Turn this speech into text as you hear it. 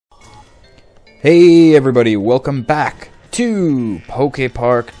Hey everybody, welcome back to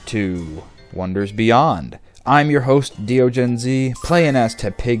PokePark 2 Wonders Beyond. I'm your host, DeoGenZ, playing as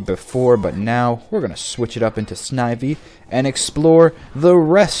Tepig before, but now we're going to switch it up into Snivy and explore the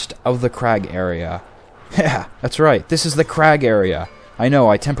rest of the Crag area. Yeah, that's right, this is the Crag area. I know,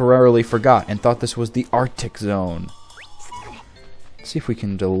 I temporarily forgot and thought this was the Arctic zone. Let's see if we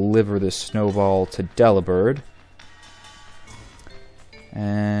can deliver this snowball to Delibird.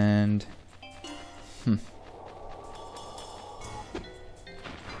 And...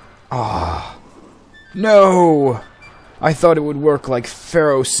 Ah, no! I thought it would work like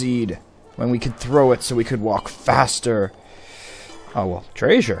Pharaoh Seed, when we could throw it so we could walk faster. Oh well,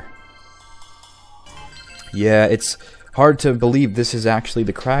 treasure. Yeah, it's hard to believe this is actually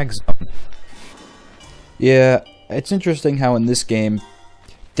the Crag zone. Yeah, it's interesting how in this game,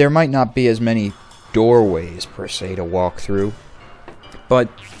 there might not be as many doorways per se to walk through, but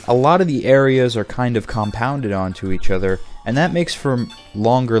a lot of the areas are kind of compounded onto each other, and that makes for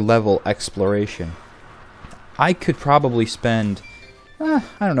longer level exploration. I could probably spend, I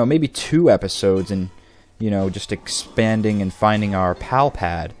don't know, maybe 2 episodes in, just expanding and finding our pal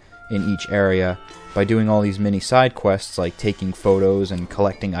pad in each area by doing all these mini side quests like taking photos and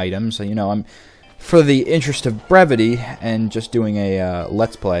collecting items. So, I'm, for the interest of brevity and just doing a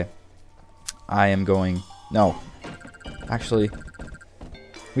let's play, I am going, no, actually,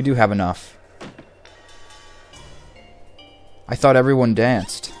 we do have enough. I thought everyone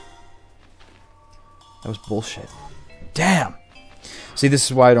danced. That was bullshit. Damn! See, this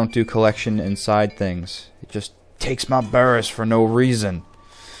is why I don't do collection and side things. It just takes my burrs for no reason.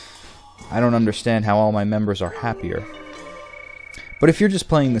 I don't understand how all my members are happier. But if you're just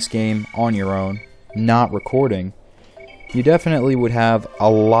playing this game on your own, not recording, you definitely would have a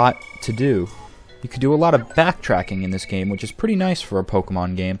lot to do. You could do a lot of backtracking in this game, which is pretty nice for a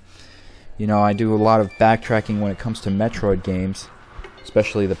Pokemon game. I do a lot of backtracking when it comes to Metroid games,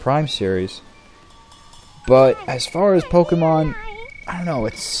 especially the Prime series. But as far as Pokemon, I don't know,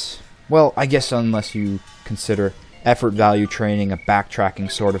 it's... Well, I guess unless you consider effort value training a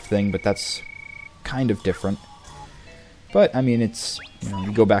backtracking sort of thing, but that's kind of different. But, I mean, it's...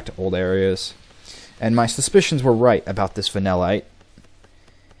 you go back to old areas. And my suspicions were right about this Vanillite.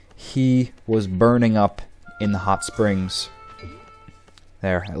 He was burning up in the hot springs.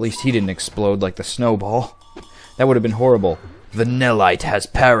 There, at least he didn't explode like the snowball. That would have been horrible. Vanillite has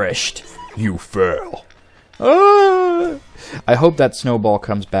perished. You fell. Ah! I hope that snowball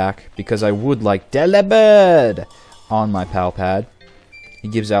comes back, because I would like Delibird on my pal pad. He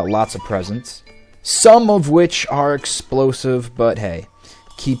gives out lots of presents, some of which are explosive, but hey,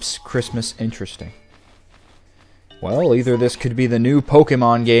 keeps Christmas interesting. Well, either this could be the new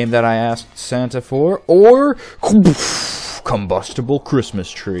Pokemon game that I asked Santa for, or... combustible Christmas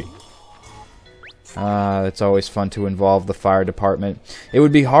tree. It's always fun to involve the fire department. It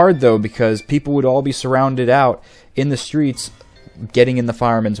would be hard, though, because people would all be surrounded out in the streets getting in the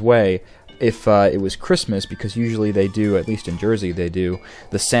fireman's way if it was Christmas, because usually they do, at least in Jersey they do,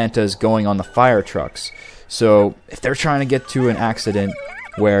 the Santas going on the fire trucks. So if they're trying to get to an accident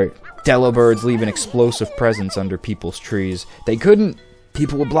where Delibirds leaving explosive presents under people's trees, they couldn't.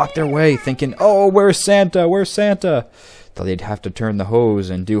 People would block their way thinking, oh, where's Santa, where's Santa? So they'd have to turn the hose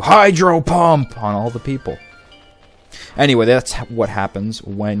and do hydro pump on all the people. Anyway, that's what happens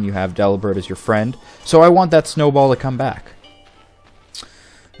when you have Delibird as your friend. So I want that snowball to come back.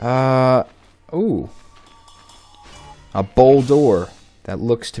 Ooh. A Boldore that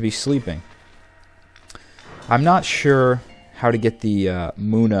looks to be sleeping. I'm not sure how to get the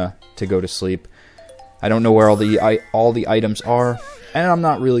Muna to go to sleep. I don't know where all the items are, and I'm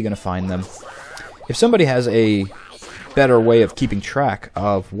not really going to find them. If somebody has a better way of keeping track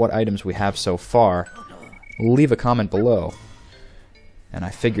of what items we have so far, leave a comment below. And I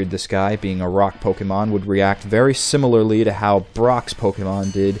figured this guy, being a rock Pokemon, would react very similarly to how Brock's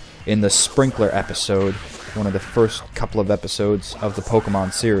Pokemon did in the Sprinkler episode, one of the first couple of episodes of the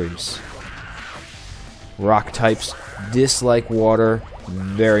Pokemon series. Rock types dislike water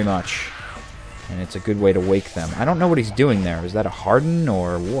very much, and it's a good way to wake them. I don't know what he's doing there. Is that a harden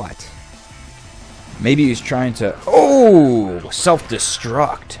or what? Maybe he's trying to... Oh!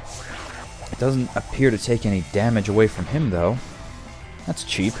 Self-destruct. It doesn't appear to take any damage away from him, though. That's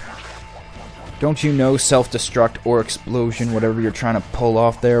cheap. Don't you know self-destruct or explosion, whatever you're trying to pull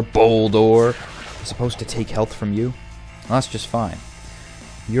off there, Boldore, is supposed to take health from you? Well, that's just fine.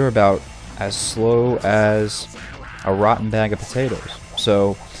 You're about as slow as a rotten bag of potatoes.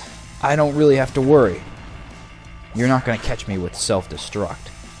 So, I don't really have to worry. You're not going to catch me with self-destruct.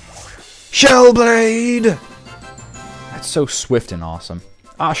 Shellblade! That's so swift and awesome.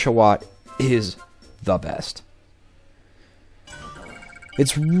 Oshawott is the best.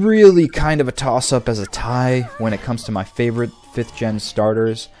 It's really kind of a toss-up as a tie when it comes to my favorite 5th gen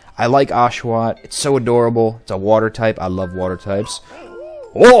starters. I like Oshawott. It's so adorable. It's a water type. I love water types.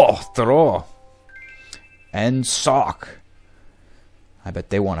 Oh, throw. And Sock. I bet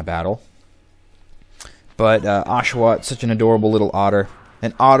they want a battle. But Oshawott, such an adorable little otter.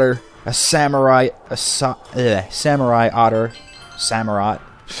 An otter, a samurai, samurai otter. Samurai.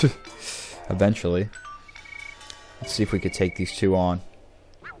 Eventually. Let's see if we could take these two on.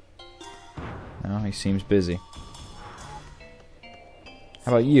 No, he seems busy.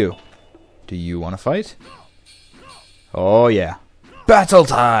 How about you? Do you want to fight? Oh yeah. Battle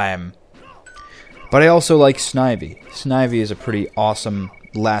time! But I also like Snivy. Snivy is a pretty awesome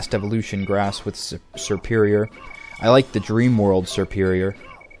last evolution grass with Superior. I like the Dream World Superior.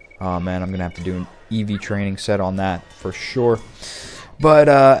 Oh man, I'm going to have to do an EV training set on that for sure.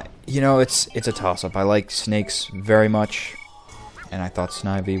 But, you know, it's a toss-up. I like snakes very much. And I thought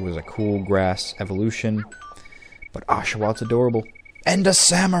Snivy was a cool grass evolution. But Oshawott's adorable. And a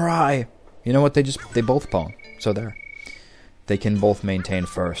samurai! You know what? They both pwn. So there. They can both maintain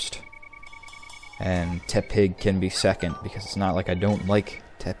first. And Tepig can be second. Because it's not like I don't like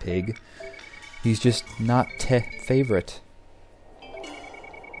Tepig. He's just not favorite.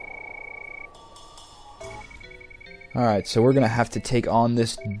 Alright, so we're going to have to take on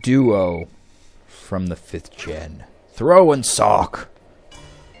this duo from the 5th gen. Throw and Sock.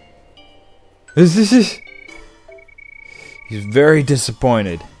 He's very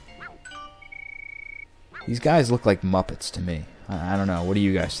disappointed. These guys look like Muppets to me. I don't know. What do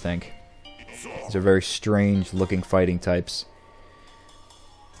you guys think? These are very strange looking fighting types.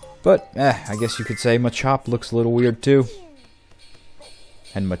 But, I guess you could say Machop looks a little weird too.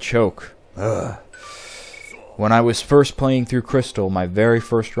 And Machoke. Ugh. When I was first playing through Crystal, my very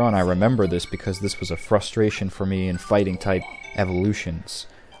first run, I remember this because this was a frustration for me in fighting type evolutions.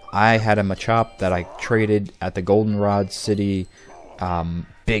 I had a Machop that I traded at the Goldenrod City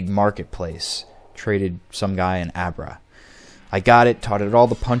big marketplace. Traded some guy in Abra. I got it, taught it all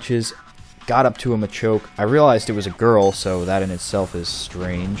the punches, got up to a Machoke. I realized it was a girl, so that in itself is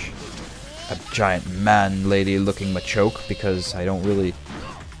strange. A giant man-lady looking Machoke, because I don't really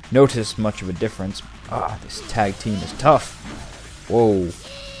notice much of a difference. Ah, this tag team is tough. Whoa.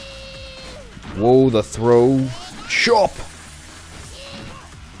 Whoa, the throw. Chop!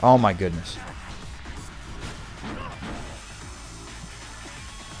 Oh my goodness.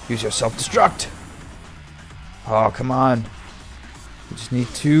 Use your self-destruct. Oh, come on. We just need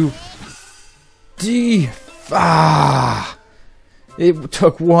to... Ah! It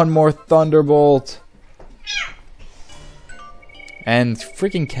took one more Thunderbolt. And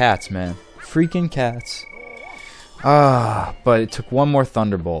freaking cats, man. Freaking cats. Ah, but it took one more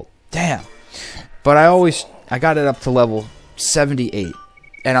Thunderbolt. Damn. But I got it up to level 78.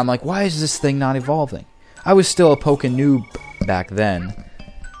 And I'm like, why is this thing not evolving? I was still a Poke noob back then.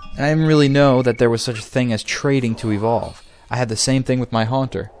 And I didn't really know that there was such a thing as trading to evolve. I had the same thing with my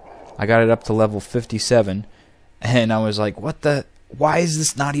Haunter. I got it up to level 57. And I was like, what the... Why is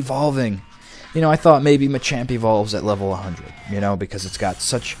this not evolving? You know, I thought maybe Machamp evolves at level 100, you know, because it's got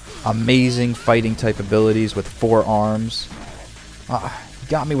such amazing fighting type abilities with 4 arms. He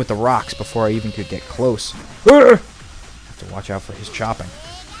got me with the rocks before I even could get close. Have to watch out for his chopping.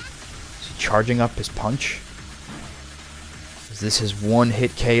 Is he charging up his punch? Is this his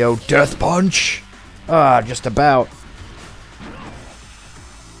one-hit KO death punch? Just about.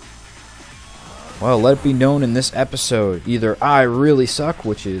 Well, let it be known in this episode, either I really suck,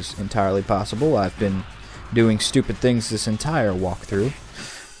 which is entirely possible, I've been doing stupid things this entire walkthrough,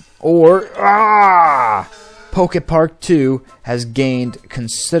 or, PokePark 2 has gained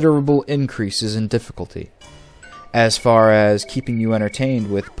considerable increases in difficulty, as far as keeping you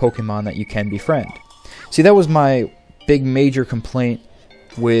entertained with Pokemon that you can befriend. See, that was my big major complaint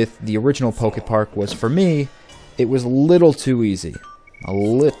with the original PokePark, was for me, it was a little too easy. A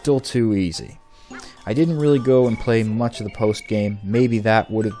little too easy. I didn't really go and play much of the post-game. Maybe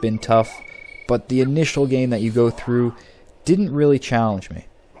that would have been tough. But the initial game that you go through didn't really challenge me.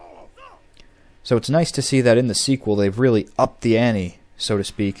 So it's nice to see that in the sequel they've really upped the ante, so to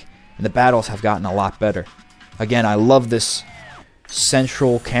speak. And the battles have gotten a lot better. Again, I love this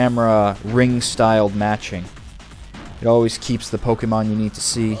central camera ring-styled matching. It always keeps the Pokemon you need to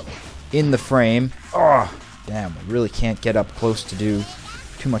see in the frame. Oh, damn, I really can't get up close to do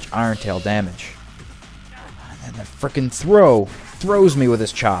too much Iron Tail damage. And that frickin' throws me with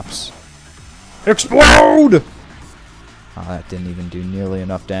his chops. Explode! Oh, that didn't even do nearly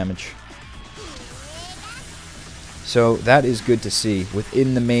enough damage. So that is good to see.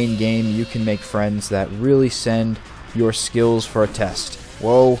 Within the main game, you can make friends that really send your skills for a test.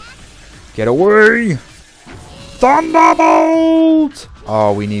 Whoa. Get away! Thunderbolt!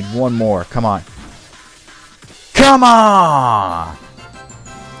 Oh, we need one more. Come on. Come on!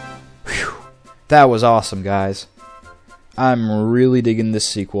 Whew. That was awesome, guys. I'm really digging this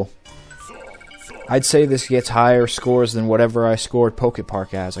sequel. I'd say this gets higher scores than whatever I scored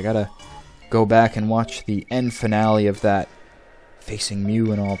PokePark as. I gotta go back and watch the end finale of that, facing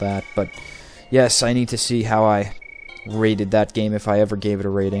Mew and all that. But yes, I need to see how I rated that game if I ever gave it a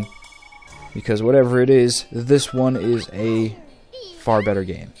rating. Because whatever it is, this one is a far better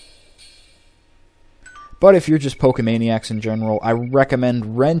game. But if you're just Pokemaniacs in general, I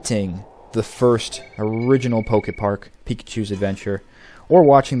recommend renting the first original PokePark, Pikachu's Adventure, or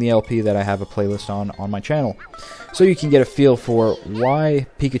watching the LP that I have a playlist on my channel. So you can get a feel for why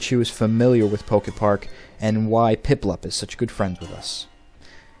Pikachu is familiar with PokePark and why Piplup is such good friends with us.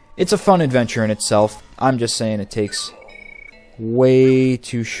 It's a fun adventure in itself. I'm just saying it takes way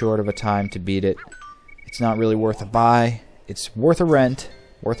too short of a time to beat it. It's not really worth a buy. It's worth a rent.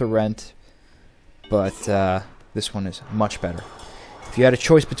 But this one is much better. If you had a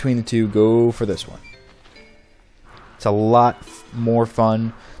choice between the two, go for this one. It's a lot more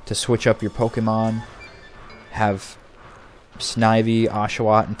fun to switch up your Pokemon, have Snivy,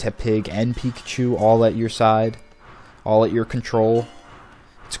 Oshawott, and Tepig, and Pikachu all at your side, all at your control.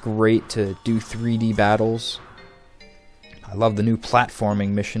 It's great to do 3D battles. I love the new platforming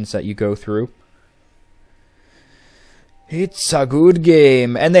missions that you go through. It's a good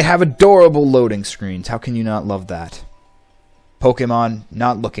game, and they have adorable loading screens. How can you not love that? Pokemon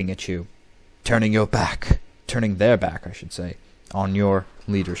not looking at you, turning their back, I should say, on your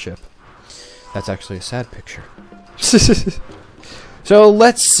leadership. That's actually a sad picture. So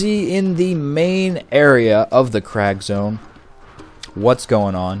let's see in the main area of the Crag Zone what's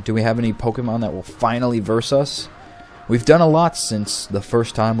going on. Do we have any Pokemon that will finally verse us? We've done a lot since the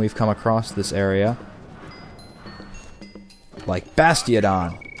first time we've come across this area. Like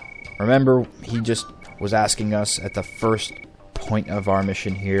Bastiodon. Remember, he just was asking us at the first point of our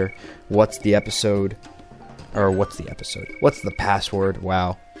mission here, what's the episode? Or what's the episode? What's the password?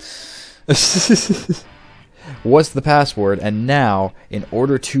 Wow. What's the password? And now, in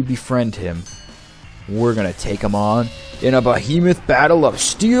order to befriend him, we're gonna take him on in a behemoth battle of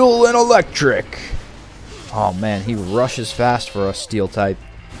steel and electric. Oh man, he rushes fast for a steel type.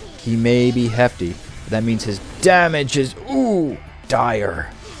 He may be hefty. That means his damage is, ooh,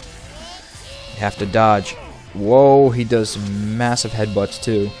 dire. You have to dodge. Whoa, he does massive headbutts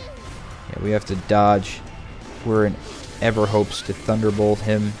too. Yeah, we have to dodge. We're in ever hopes to thunderbolt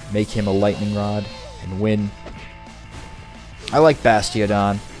him, make him a lightning rod, and win. I like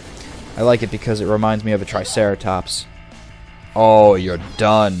Bastiodon. I like it because it reminds me of a Triceratops. Oh, you're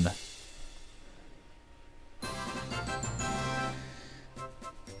done.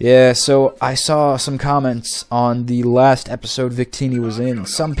 Yeah, so I saw some comments on the last episode Victini was in.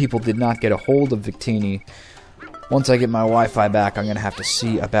 Some people did not get a hold of Victini. Once I get my Wi-Fi back, I'm going to have to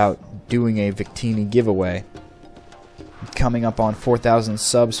see about doing a Victini giveaway. Coming up on 4,000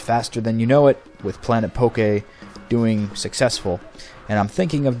 subs faster than you know it, with Planet Poke doing successful. And I'm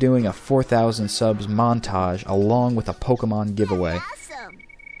thinking of doing a 4,000 subs montage along with a Pokemon giveaway.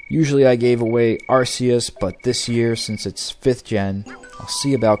 Usually I gave away Arceus, but this year, since it's 5th gen, I'll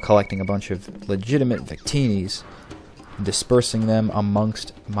see about collecting a bunch of legitimate Victinis and dispersing them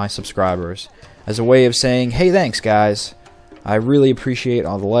amongst my subscribers as a way of saying, hey, thanks guys. I really appreciate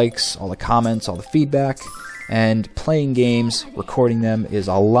all the likes, all the comments, all the feedback, and playing games, recording them is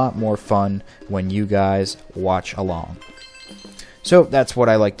a lot more fun when you guys watch along. So that's what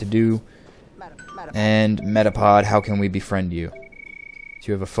I like to do. And Metapod, how can we befriend you? Do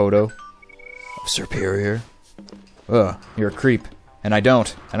you have a photo of Superior? Ugh, you're a creep. And I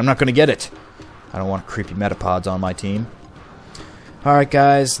don't. And I'm not going to get it. I don't want creepy Metapods on my team. Alright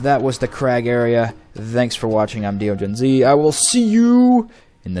guys, that was the Crag area. Thanks for watching. I'm DeoGenZ. I will see you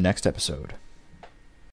in the next episode.